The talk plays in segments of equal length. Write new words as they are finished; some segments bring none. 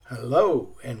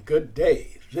Hello and good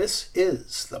day. This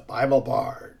is the Bible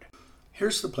Bard.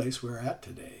 Here's the place we're at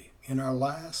today. In our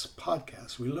last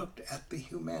podcast, we looked at the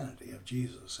humanity of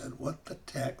Jesus and what the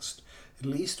text, at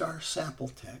least our sample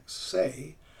texts,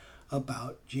 say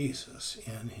about Jesus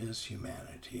in his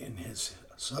humanity and his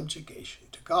subjugation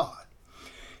to God.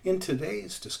 In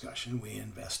today's discussion, we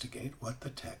investigate what the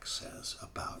text says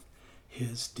about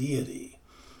his deity.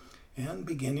 And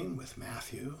beginning with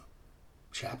Matthew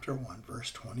chapter 1, verse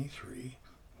 23,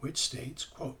 which states,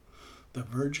 quote, "The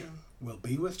virgin will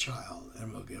be with child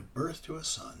and will give birth to a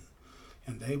son,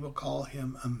 and they will call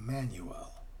him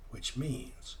Emmanuel," which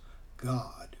means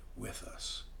God with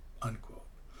us, unquote.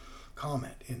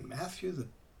 Comment, in Matthew, the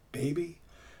baby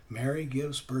Mary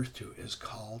gives birth to is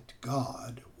called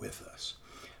God with us.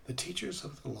 The teachers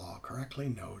of the law correctly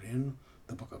note in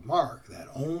the book of Mark that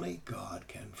only God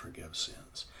can forgive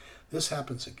sins. This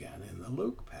happens again in the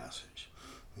Luke passage.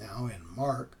 Now in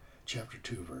Mark chapter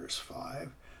 2, verse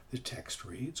 5, the text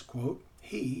reads, quote,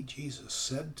 "He, Jesus,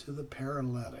 said to the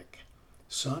paralytic,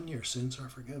 'Son, your sins are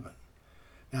forgiven.'"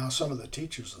 Now some of the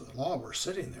teachers of the law were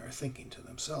sitting there thinking to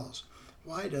themselves,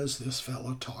 "Why does this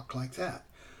fellow talk like that?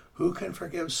 Who can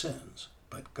forgive sins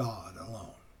but God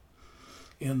alone?"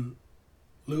 In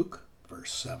Luke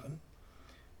verse 7,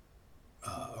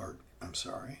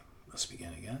 let's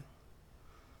begin again.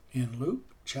 In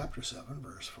Luke chapter 7,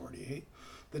 verse 48,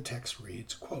 the text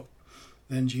reads, quote,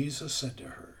 "Then Jesus said to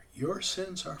her, 'Your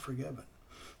sins are forgiven.'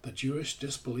 The Jewish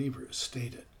disbelievers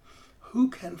stated, 'Who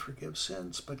can forgive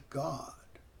sins but God?'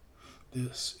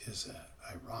 This is an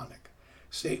ironic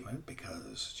statement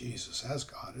because Jesus as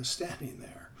God is standing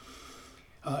there.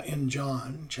 In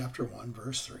John chapter 1,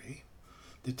 verse 3,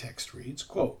 the text reads,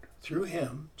 quote, "Through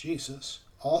him, Jesus,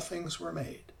 all things were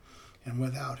made, and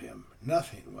without him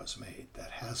nothing was made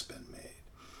that has been made."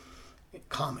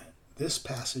 Comment, this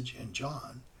passage in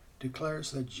John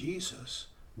declares that Jesus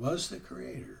was the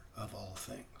creator of all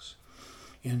things.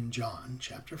 In John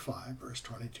chapter 5, verse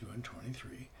 22 and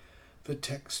 23, the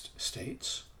text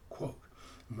states, quote,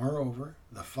 "Moreover,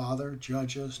 the Father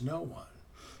judges no one,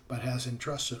 but has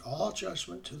entrusted all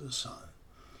judgment to the Son,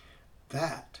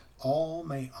 that all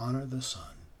may honor the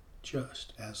Son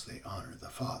just as they honor the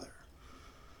Father,"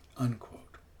 unquote.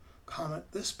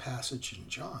 Comment, this passage in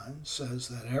John says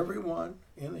that everyone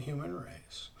in the human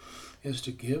race is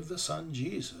to give the Son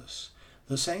Jesus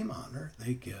the same honor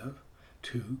they give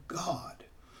to God.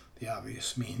 The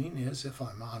obvious meaning is if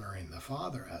I'm honoring the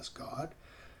Father as God,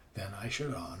 then I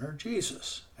should honor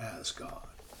Jesus as God.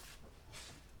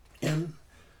 In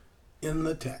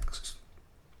the text,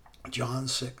 John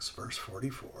 6, verse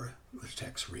 44, the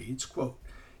text reads, quote,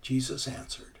 "Jesus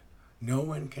answered, 'No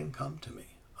one can come to me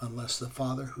unless the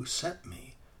Father who sent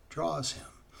me draws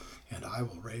him, and I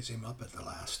will raise him up at the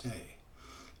last day.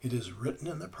 It is written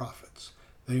in the prophets,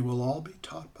 they will all be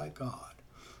taught by God.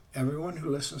 Everyone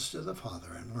who listens to the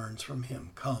Father and learns from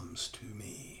him comes to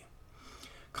me.'"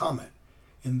 Comment,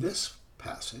 in this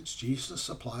passage, Jesus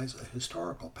applies a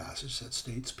historical passage that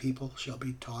states people shall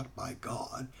be taught by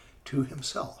God to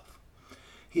himself.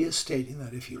 He is stating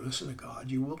that if you listen to God,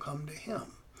 you will come to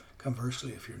him.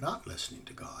 Conversely, if you're not listening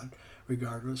to God,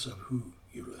 regardless of who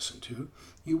you listen to,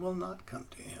 you will not come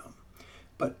to him.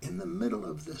 But in the middle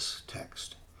of this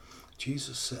text,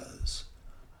 Jesus says,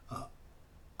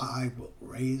 "I will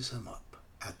raise him up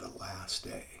at the last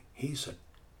day." He's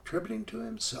attributing to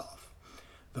himself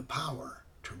the power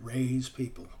to raise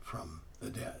people from the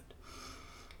dead.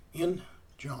 In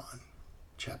John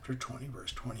chapter 20,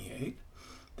 verse 28,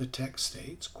 the text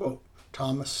states, quote,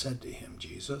 "Thomas said to him,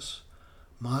 'Jesus,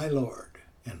 my Lord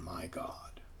and my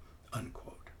God,'"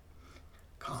 unquote.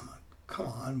 Comment, come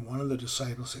on, one of the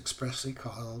disciples expressly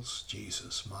calls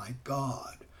Jesus my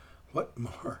God. What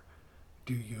more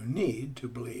do you need to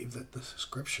believe that the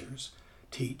scriptures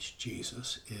teach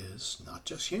Jesus is not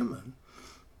just human,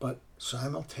 but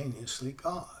simultaneously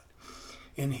God?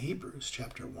 In Hebrews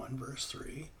chapter 1, verse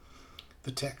 3,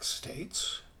 the text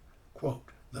states, quote,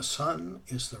 "The Son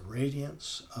is the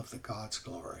radiance of the God's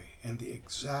glory and the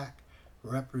exact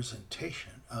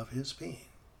representation of his being."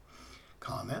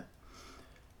 Comment,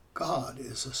 God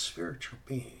is a spiritual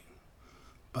being,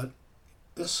 but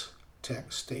this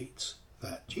text states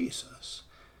that Jesus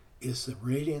is the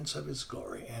radiance of his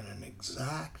glory and an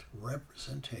exact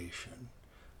representation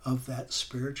of that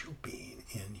spiritual being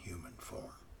in human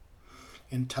form.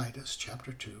 In Titus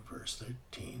chapter 2, verse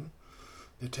 13,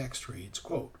 the text reads,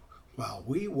 quote, "While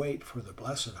we wait for the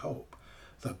blessed hope,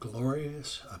 the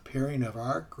glorious appearing of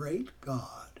our great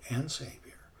God and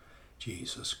Savior,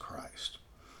 Jesus Christ."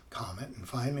 Comment, and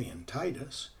finally in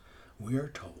Titus, we are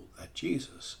told that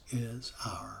Jesus is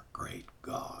our great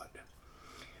God.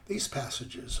 These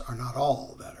passages are not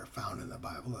all that are found in the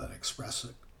Bible that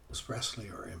expressly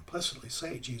or implicitly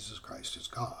say Jesus Christ is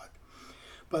God,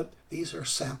 but these are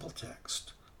sample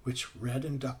texts which, read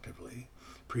inductively,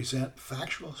 present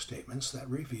factual statements that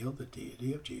reveal the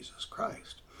deity of Jesus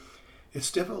Christ.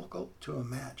 It's difficult to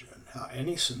imagine how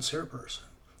any sincere person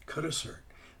could assert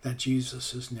that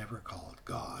Jesus is never called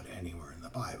God anywhere in the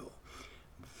Bible.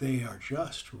 They are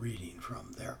just reading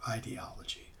from their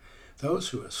ideology. Those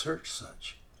who assert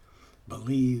such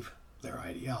believe their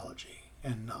ideology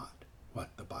and not what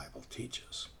the Bible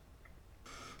teaches.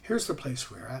 Here's the place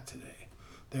we're at today.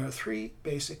 There are three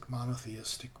basic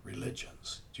monotheistic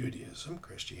religions: Judaism,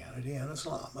 Christianity, and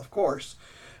Islam. Of course,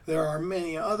 there are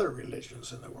many other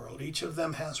religions in the world. Each of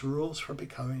them has rules for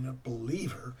becoming a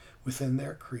believer within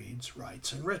their creeds,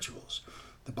 rites, and rituals.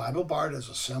 The Bible Bard has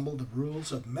assembled the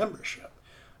rules of membership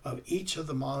of each of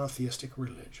the monotheistic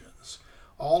religions,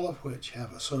 all of which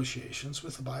have associations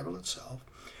with the Bible itself,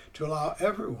 to allow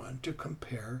everyone to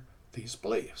compare these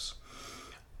beliefs.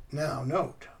 Now,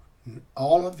 note,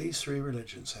 all of these three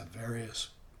religions have various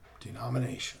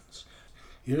denominations.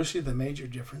 Usually the major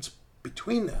difference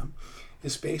between them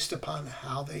is based upon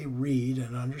how they read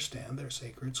and understand their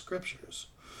sacred scriptures.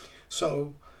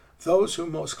 So, those who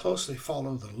most closely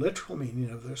follow the literal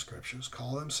meaning of their scriptures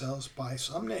call themselves by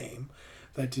some name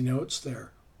that denotes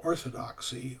their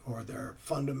orthodoxy or their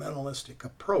fundamentalistic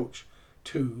approach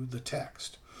to the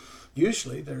text.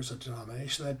 Usually there's a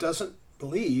denomination that doesn't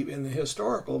believe in the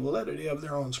historical validity of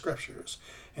their own scriptures,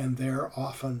 and they're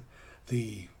often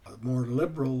the more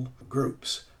liberal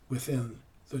groups within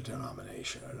the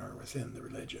denomination or within the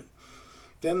religion.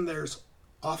 Then there's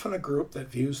often a group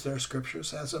that views their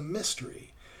scriptures as a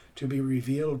mystery to be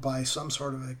revealed by some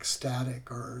sort of ecstatic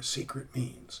or secret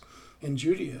means. In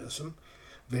Judaism,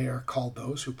 they are called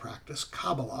those who practice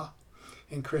Kabbalah.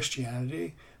 In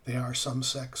Christianity, they are some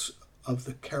sects of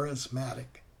the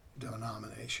charismatic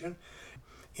denomination.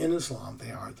 In Islam, they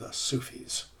are the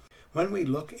Sufis. When we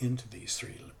look into these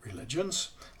three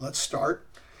religions, let's start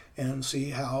and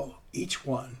see how each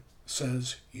one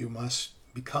says you must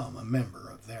become a member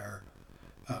of their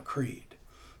creed.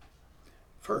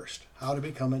 First, how to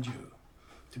become a Jew.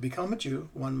 To become a Jew,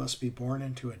 one must be born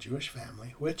into a Jewish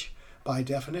family, which by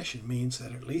definition means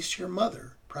that at least your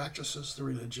mother practices the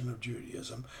religion of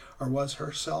Judaism or was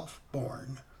herself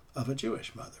born of a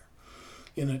Jewish mother.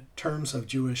 In terms of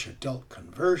Jewish adult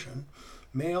conversion,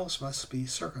 males must be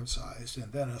circumcised,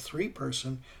 and then a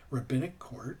three-person rabbinic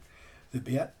court, the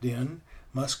Bet Din,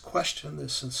 must question the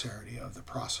sincerity of the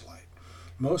proselyte.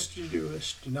 Most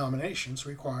Jewish denominations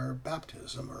require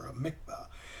baptism or a mikvah.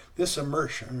 This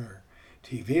immersion, or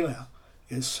tevilah,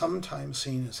 is sometimes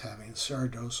seen as having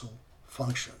sacerdotal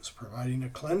functions, providing a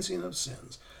cleansing of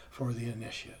sins for the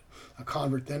initiate. A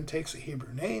convert then takes a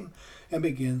Hebrew name and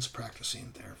begins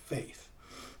practicing their faith.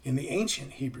 In the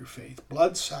ancient Hebrew faith,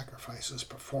 blood sacrifices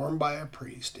performed by a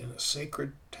priest in a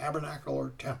sacred tabernacle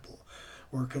or temple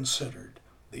were considered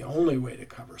the only way to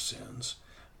cover sins,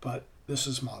 but this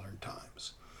is modern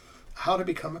times. How to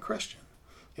become a Christian?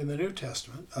 In the New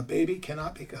Testament, a baby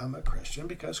cannot become a Christian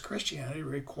because Christianity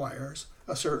requires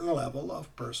a certain level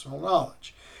of personal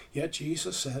knowledge. Yet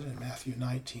Jesus said in Matthew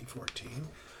 19:14,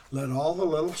 "Let all the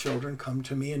little children come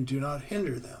to me and do not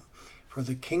hinder them, for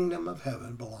the kingdom of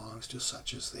heaven belongs to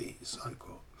such as these,"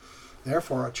 unquote.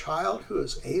 Therefore, a child who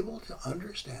is able to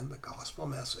understand the gospel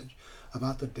message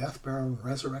about the death, burial, and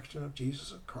resurrection of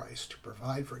Jesus Christ to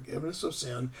provide forgiveness of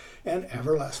sin and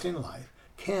everlasting life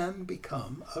can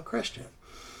become a Christian.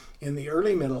 In the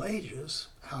early Middle Ages,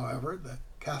 however, the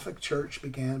Catholic Church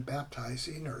began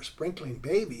baptizing or sprinkling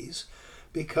babies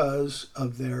because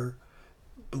of their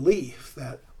belief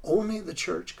that only the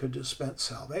church could dispense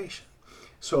salvation.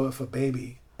 So if a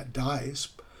baby dies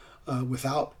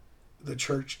without the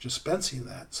church dispensing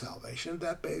that salvation,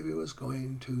 that baby was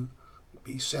going to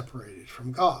be separated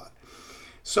from God.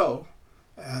 So,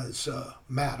 as a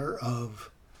matter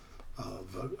of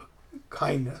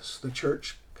kindness, the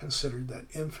church considered that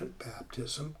infant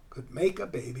baptism could make a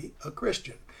baby a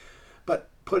Christian. But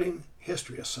putting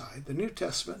history aside, the New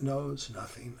Testament knows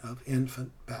nothing of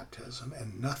infant baptism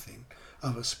and nothing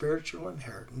of a spiritual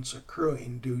inheritance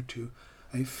accruing due to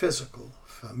a physical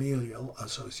familial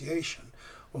association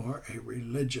or a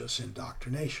religious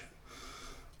indoctrination.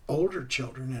 Older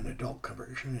children in adult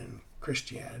conversion in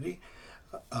Christianity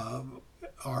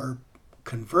are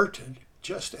converted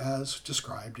just as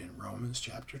described in Romans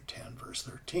chapter 10, verse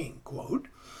 13, quote,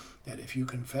 "that if you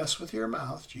confess with your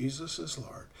mouth Jesus is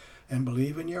Lord and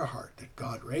believe in your heart that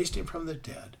God raised him from the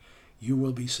dead, you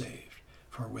will be saved.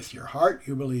 For with your heart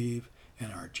you believe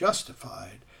and are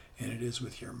justified, and it is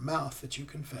with your mouth that you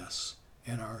confess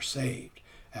and are saved.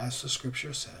 As the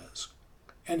scripture says,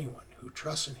 anyone who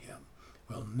trusts in him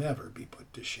will never be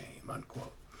put to shame,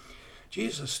 unquote.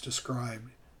 Jesus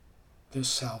described this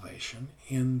salvation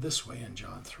in this way in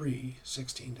John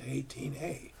 3:16 to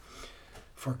 18a.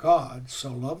 For God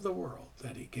so loved the world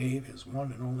that he gave his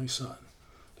one and only Son,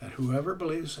 that whoever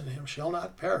believes in him shall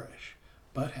not perish,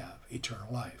 but have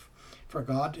eternal life. For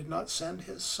God did not send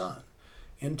his Son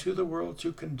into the world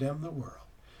to condemn the world,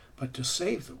 but to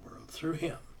save the world through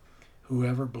him.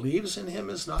 Whoever believes in him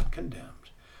is not condemned,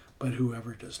 but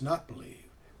whoever does not believe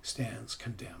stands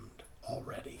condemned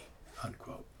already,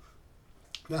 unquote.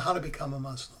 Now, how to become a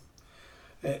Muslim?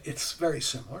 It's very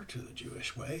similar to the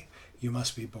Jewish way. You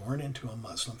must be born into a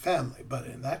Muslim family, but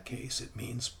in that case it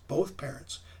means both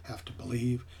parents have to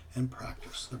believe and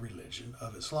practice the religion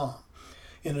of Islam.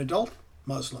 In adult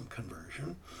Muslim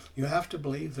conversion, you have to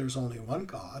believe there's only one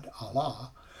God,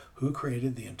 Allah, who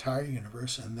created the entire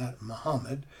universe, and that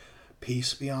Muhammad,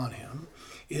 peace be on him,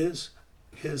 is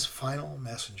his final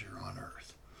messenger on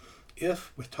earth.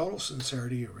 If, with total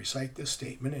sincerity, you recite this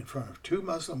statement in front of two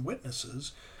Muslim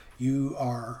witnesses, you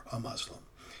are a Muslim.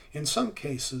 In some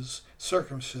cases,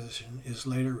 circumcision is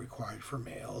later required for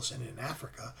males, and in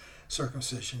Africa,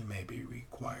 circumcision may be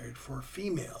required for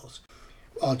females.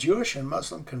 While Jewish and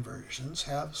Muslim conversions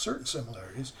have certain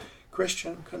similarities,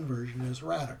 Christian conversion is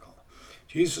radical.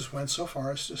 Jesus went so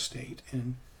far as to state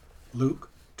in Luke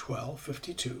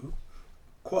 12:52,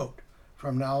 quote,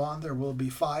 "From now on there will be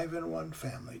 5 in one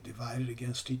family divided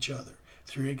against each other,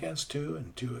 3 against 2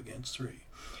 and 2 against 3.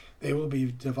 They will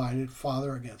be divided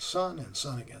father against son and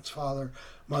son against father,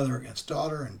 mother against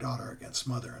daughter and daughter against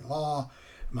mother-in-law,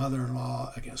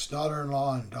 mother-in-law against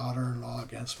daughter-in-law and daughter-in-law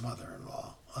against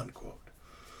mother-in-law," unquote.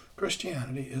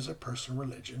 Christianity is a personal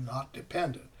religion not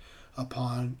dependent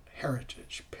upon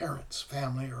heritage, parents,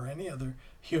 family, or any other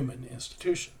human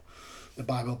institution. The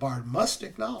Bible Bard must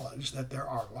acknowledge that there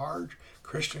are large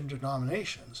Christian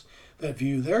denominations that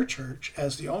view their church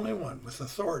as the only one with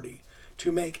authority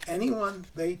to make anyone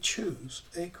they choose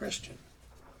a Christian.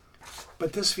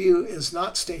 But this view is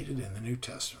not stated in the New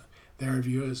Testament. Their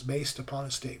view is based upon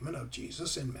a statement of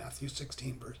Jesus in Matthew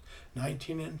 16, verse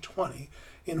 19 and 20,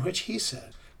 in which he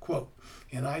said, quote,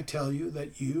 "And I tell you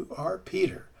that you are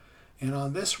Peter, and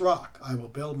on this rock I will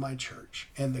build my church,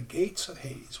 and the gates of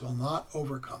Hades will not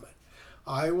overcome it.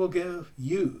 I will give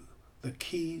you the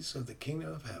keys of the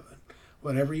kingdom of heaven.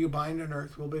 Whatever you bind on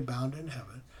earth will be bound in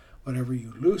heaven. Whatever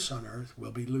you loose on earth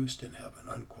will be loosed in heaven,"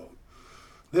 unquote.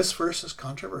 This verse is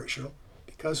controversial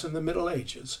because in the Middle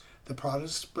Ages, the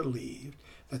Protestants believed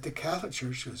that the Catholic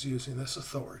Church was using this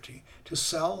authority to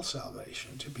sell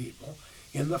salvation to people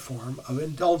in the form of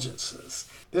indulgences.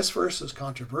 This verse is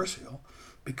controversial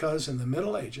because in the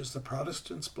Middle Ages, the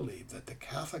Protestants believed that the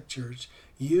Catholic Church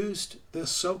used this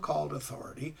so-called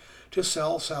authority to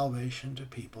sell salvation to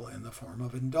people in the form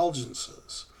of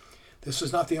indulgences. This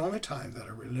is not the only time that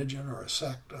a religion or a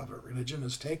sect of a religion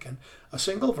has taken a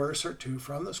single verse or two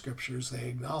from the scriptures they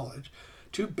acknowledge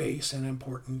to base an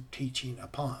important teaching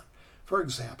upon. For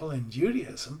example, in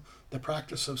Judaism, the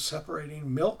practice of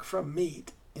separating milk from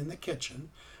meat in the kitchen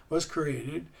was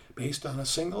created based on a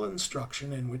single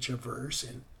instruction in which a verse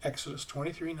in Exodus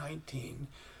 23:19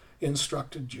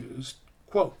 instructed Jews,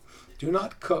 quote, "Do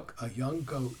not cook a young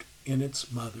goat in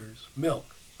its mother's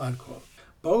milk," unquote.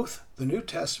 Both the New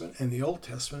Testament and the Old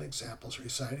Testament examples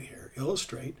recited here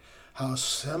illustrate how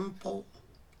simple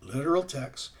literal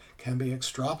texts can be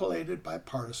extrapolated by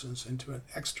partisans into an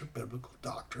extra-biblical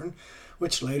doctrine,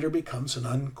 which later becomes an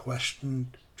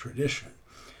unquestioned tradition.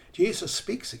 Jesus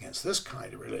speaks against this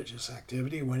kind of religious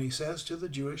activity when he says to the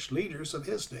Jewish leaders of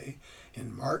his day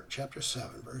in Mark chapter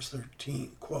 7, verse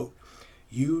 13, quote,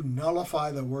 "You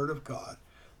nullify the word of God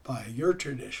by your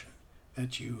tradition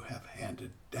that you have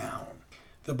handed down."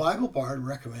 The Bible Bard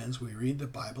recommends we read the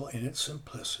Bible in its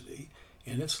simplicity,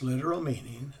 in its literal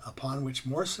meaning, upon which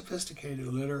more sophisticated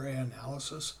literary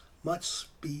analysis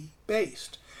must be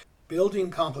based. Building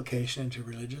complication into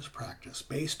religious practice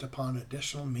based upon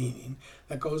additional meaning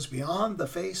that goes beyond the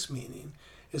face meaning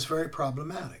is very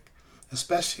problematic,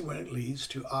 especially when it leads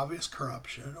to obvious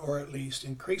corruption or at least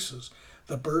increases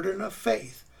the burden of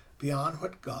faith beyond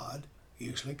what God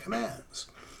usually commands.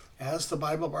 As the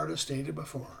Bible Bard has stated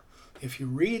before, if you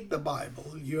read the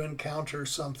Bible, you encounter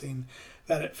something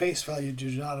that at face value you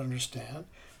do not understand,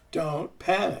 don't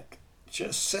panic.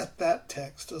 Just set that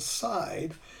text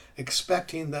aside,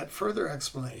 expecting that further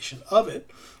explanation of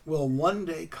it will one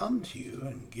day come to you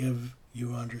and give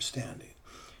you understanding.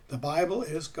 The Bible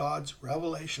is God's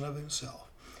revelation of himself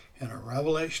and a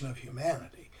revelation of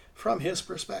humanity from his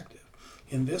perspective.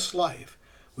 In this life,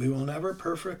 we will never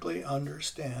perfectly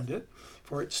understand it,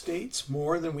 for it states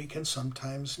more than we can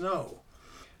sometimes know.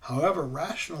 However,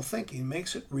 rational thinking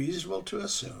makes it reasonable to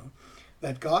assume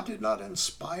that God did not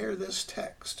inspire this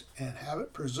text and have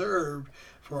it preserved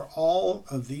for all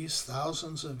of these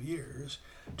thousands of years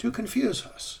to confuse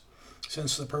us,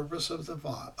 since the purpose of the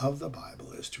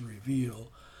Bible is to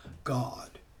reveal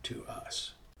God to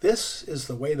us. This is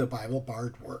the way the Bible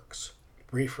Bard works.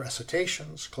 Brief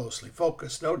recitations, closely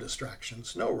focused, no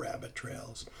distractions, no rabbit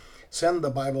trails. Send the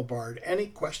Bible Bard any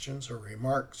questions or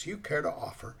remarks you care to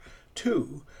offer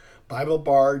to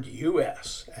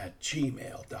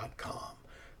BibleBardUS@gmail.com.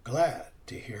 Glad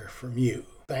to hear from you.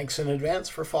 Thanks in advance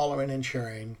for following and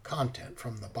sharing content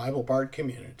from the Bible Bard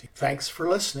community. Thanks for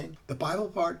listening. The Bible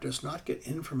Bard does not get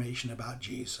information about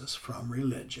Jesus from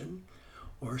religion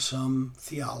or some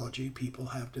theology people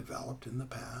have developed in the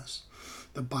past.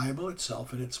 The Bible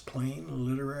itself, in its plain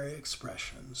literary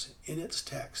expressions, in its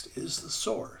text, is the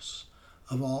source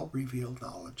of all revealed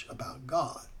knowledge about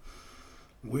God.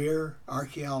 We're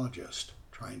archaeologists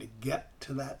trying to get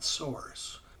to that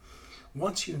source.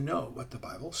 Once you know what the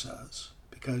Bible says,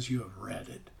 because you have read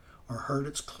it or heard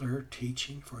its clear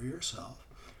teaching for yourself,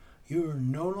 you are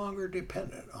no longer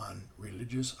dependent on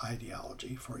religious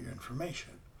ideology for your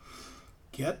information.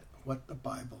 Get what the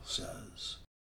Bible says.